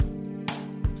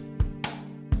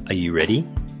Are you ready?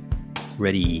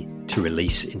 Ready to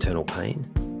release internal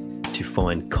pain? To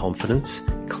find confidence,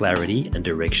 clarity, and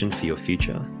direction for your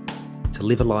future? To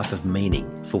live a life of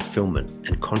meaning, fulfillment,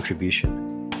 and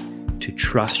contribution? To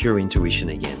trust your intuition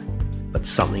again, but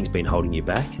something's been holding you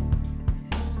back?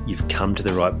 You've come to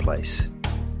the right place.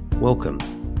 Welcome.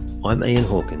 I'm Ian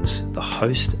Hawkins, the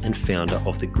host and founder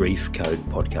of the Grief Code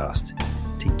podcast.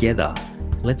 Together,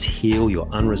 let's heal your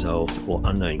unresolved or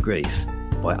unknown grief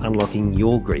by unlocking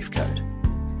your grief code.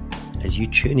 As you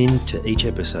tune in to each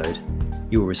episode,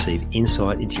 you will receive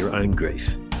insight into your own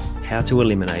grief, how to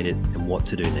eliminate it, and what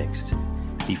to do next.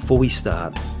 Before we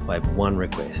start, I have one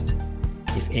request.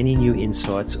 If any new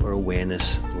insights or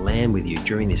awareness land with you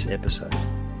during this episode,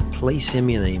 please send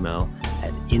me an email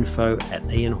at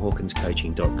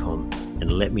info@ianhawkinscoaching.com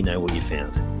and let me know what you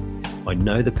found. I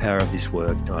know the power of this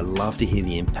work and I love to hear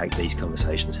the impact these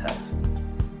conversations have.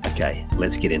 Okay,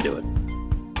 let's get into it.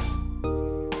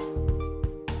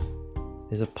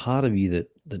 There's a part of you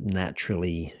that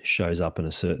naturally shows up in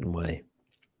a certain way.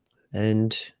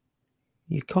 And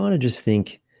you kind of just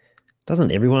think,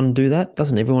 doesn't everyone do that?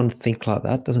 Doesn't everyone think like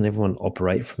that? Doesn't everyone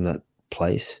operate from that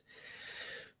place?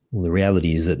 Well, the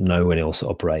reality is that no one else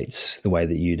operates the way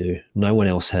that you do. No one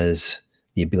else has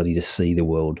the ability to see the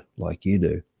world like you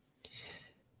do.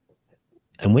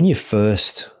 And when you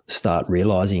first start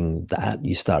realizing that,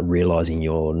 you start realizing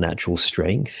your natural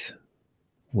strength,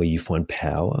 where you find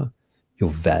power, your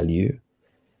value,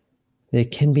 there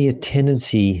can be a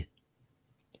tendency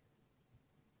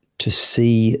to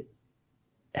see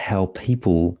how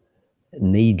people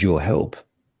need your help.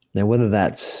 Now, whether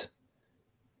that's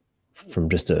from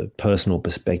just a personal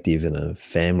perspective in a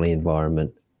family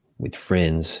environment with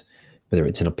friends, whether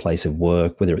it's in a place of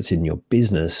work, whether it's in your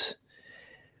business,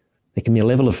 there can be a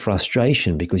level of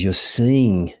frustration because you're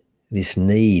seeing this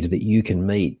need that you can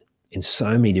meet in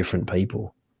so many different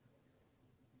people.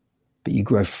 But you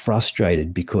grow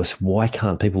frustrated because why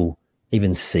can't people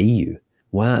even see you?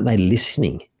 Why aren't they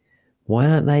listening? Why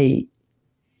aren't they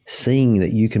seeing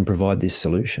that you can provide this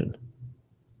solution?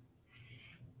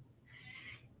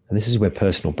 And this is where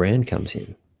personal brand comes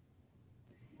in.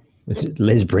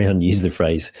 Les Brown used the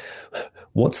phrase,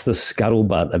 what's the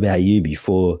scuttlebutt about you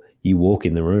before you walk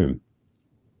in the room?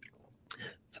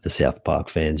 For the South Park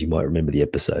fans, you might remember the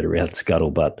episode around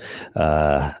scuttlebutt.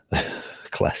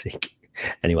 Classic.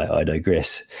 Anyway, I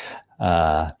digress.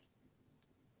 So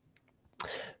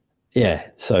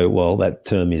while that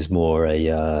term is more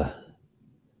a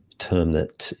term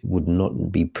that would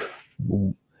not be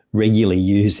regularly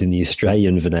used in the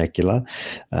Australian vernacular,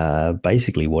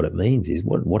 basically what it means is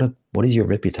what is your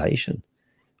reputation?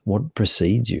 What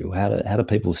precedes you? How do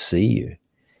people see you?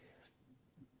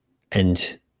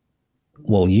 And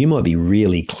while you might be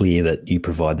really clear that you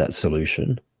provide that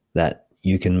solution, that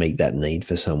you can meet that need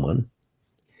for someone,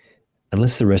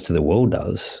 unless the rest of the world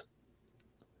does,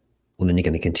 well, then you're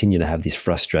going to continue to have this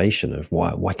frustration of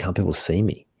why can't people see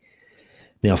me?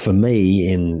 Now, for me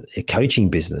in a coaching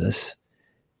business,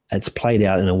 it's played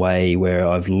out in a way where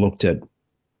I've looked at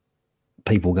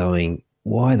people going,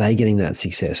 why are they getting that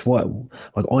success? Like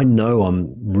I know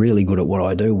I'm really good at what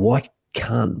I do. Why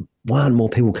aren't more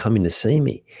people coming to see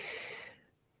me?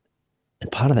 And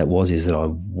part of that is that I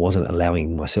wasn't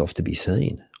allowing myself to be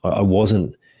seen. I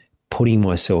wasn't putting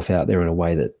myself out there in a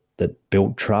way that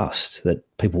built trust, that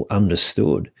people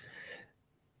understood.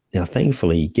 Now,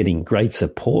 thankfully, getting great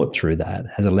support through that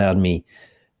has allowed me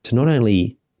to not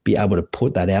only be able to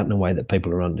put that out in a way that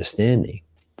people are understanding,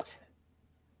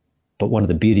 but one of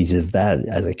the beauties of that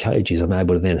as a coach is I'm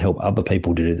able to then help other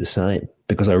people to do the same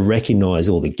because I recognize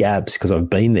all the gaps because I've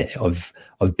been there. I've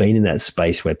been in that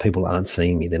space where people aren't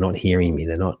seeing me, they're not hearing me,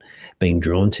 they're not being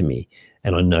drawn to me,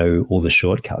 and I know all the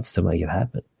shortcuts to make it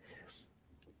happen.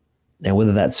 Now,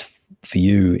 whether that's for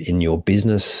you in your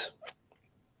business,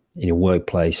 in your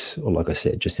workplace, or like I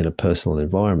said, just in a personal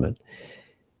environment,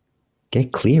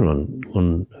 get clear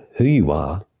on who you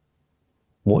are,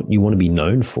 what you want to be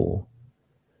known for.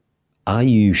 Are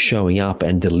you showing up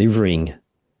and delivering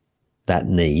that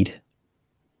need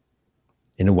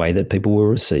in a way that people will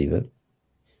receive it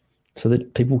so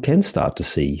that people can start to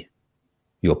see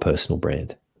your personal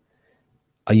brand?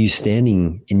 Are you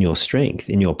standing in your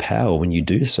strength, in your power when you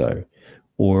do so?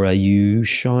 Or are you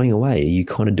shying away? Are you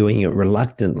kind of doing it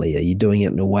reluctantly? Are you doing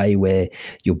it in a way where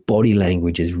your body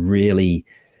language is really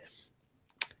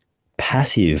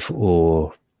passive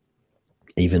or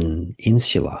even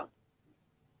insular?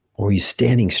 Or are you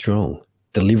standing strong,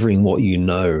 delivering what you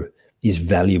know is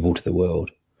valuable to the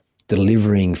world,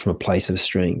 delivering from a place of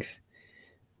strength,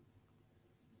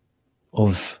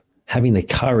 of having the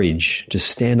courage to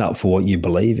stand up for what you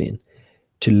believe in,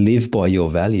 to live by your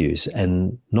values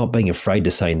and not being afraid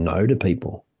to say no to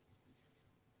people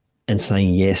and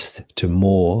saying yes to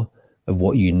more of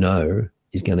what you know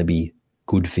is going to be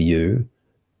good for you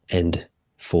and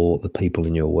for the people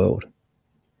in your world.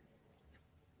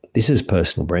 This is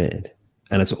personal brand,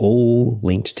 and it's all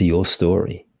linked to your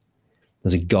story.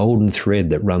 There's a golden thread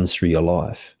that runs through your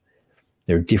life.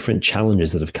 There are different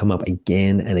challenges that have come up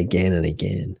again and again and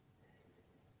again.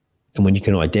 And when you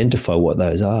can identify what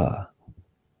those are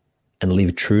and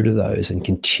live true to those and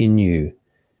continue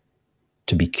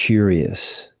to be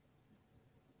curious,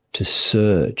 to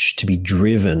search, to be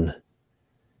driven,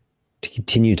 to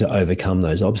continue to overcome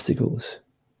those obstacles,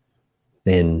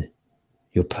 then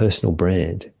your personal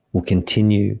brand will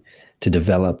continue to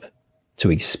develop,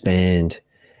 to expand.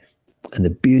 And the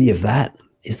beauty of that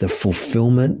is the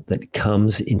fulfillment that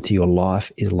comes into your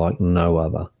life is like no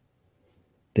other.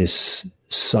 There's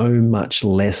so much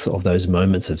less of those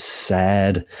moments of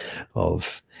sad,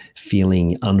 of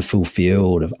feeling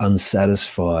unfulfilled, of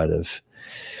unsatisfied, of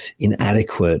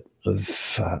inadequate,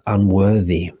 of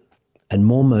unworthy, and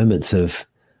more moments of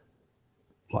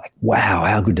like, wow,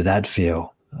 how good did that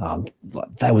feel?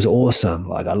 That was awesome.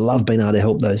 Like, I love being able to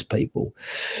help those people.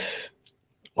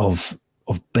 Of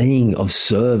being of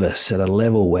service at a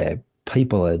level where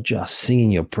people are just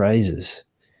singing your praises,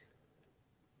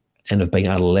 and of being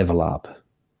able to level up.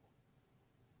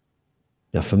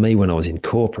 Now, for me, when I was in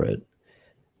corporate,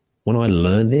 when I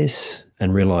learned this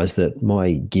and realized that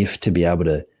my gift to be able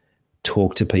to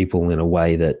talk to people in a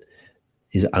way that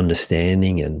is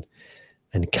understanding and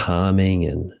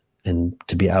calming and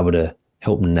to be able to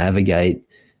help navigate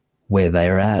where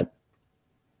they're at,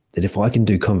 that if I can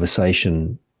do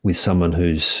conversation with someone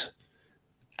who's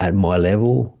at my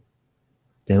level,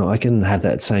 then I can have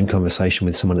that same conversation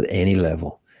with someone at any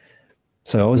level.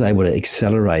 So I was able to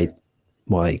accelerate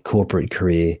my corporate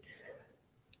career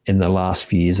in the last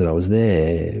few years that I was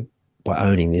there by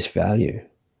owning this value.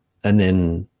 And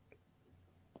then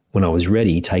when I was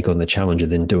ready, take on the challenge of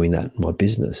then doing that in my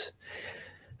business.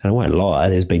 And I won't lie,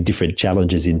 there's been different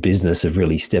challenges in business of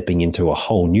really stepping into a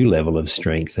whole new level of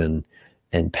strength and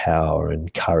power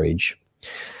and courage.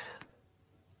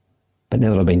 But now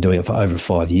that I've been doing it for over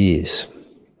 5 years,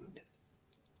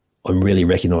 I'm really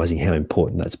recognizing how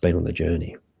important that's been on the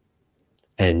journey.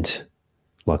 And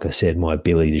like I said, my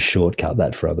ability to shortcut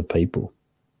that for other people.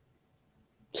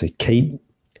 So keep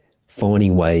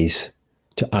finding ways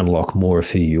to unlock more of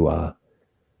who you are,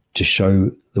 to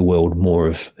show the world more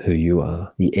of who you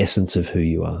are, the essence of who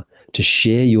you are, to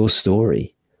share your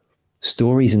story.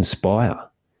 Stories inspire.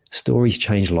 Stories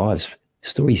change lives.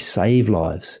 Stories save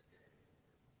lives.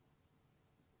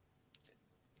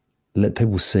 Let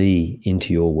people see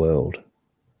into your world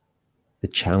the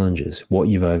challenges, what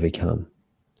you've overcome,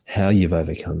 how you've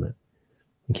overcome it,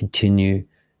 and continue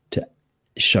to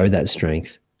show that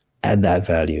strength, add that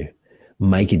value,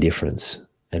 make a difference,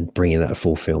 and bring in that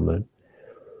fulfillment.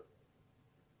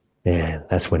 Man,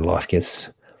 that's when life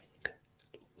is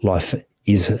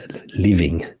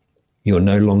living. You're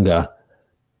no longer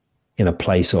in a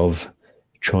place of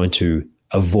trying to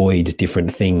avoid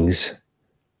different things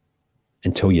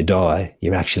until you die.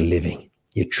 You're actually living.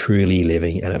 You're truly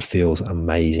living, and it feels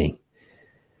amazing.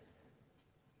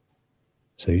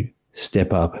 So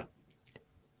step up,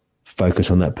 focus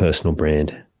on that personal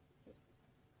brand,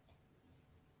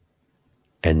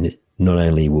 and not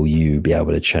only will you be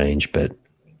able to change, but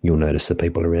you'll notice the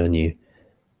people around you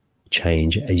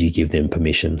change as you give them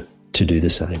permission to do the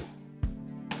same.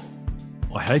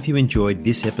 I hope you enjoyed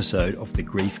this episode of the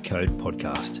Grief Code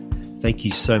podcast. Thank you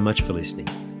so much for listening.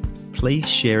 Please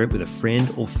share it with a friend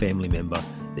or family member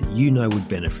that you know would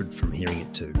benefit from hearing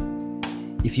it too.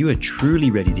 If you are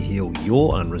truly ready to heal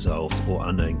your unresolved or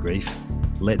unknown grief,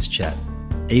 let's chat.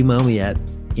 Email me at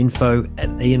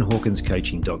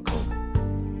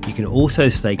info@ianhawkinscoaching.com. You can also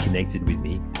stay connected with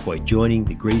me by joining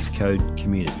the Grief Code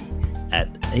community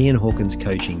at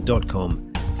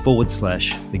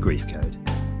ianhawkinscoaching.com/the Grief Code.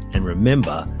 And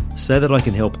remember, so that I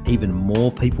can help even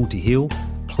more people to heal,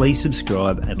 please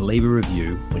subscribe and leave a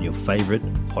review on your favorite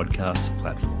podcast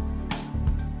platform.